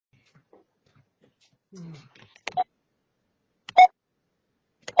Okay,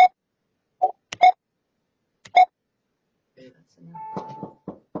 that's enough.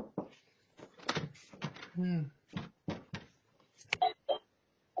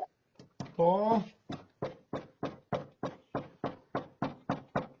 Paul?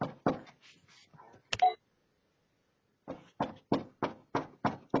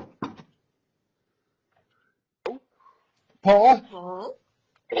 Paul? Paul?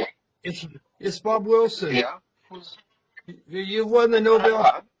 It's Bob Wilson. Yeah. You've won the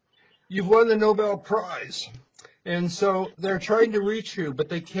Nobel Prize. And so they're trying to reach you, but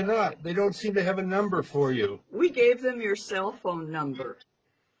they cannot. They don't seem to have a number for you. We gave them your cell phone number.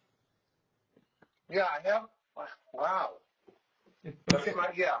 Yeah, I have. Wow. That's Okay.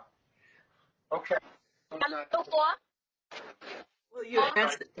 right. Yeah. Okay.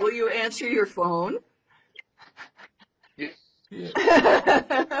 Will you answer your phone? Yes.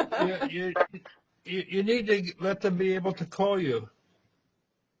 Yeah, you need to let them be able to call you.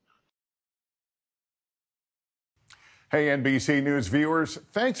 Hey, NBC News viewers,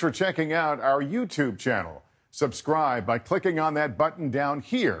 thanks for checking out our YouTube channel. Subscribe by clicking on that button down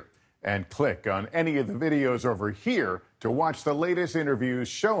here and click on any of the videos over here to watch the latest interviews,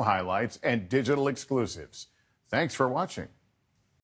 show highlights, and digital exclusives. Thanks for watching.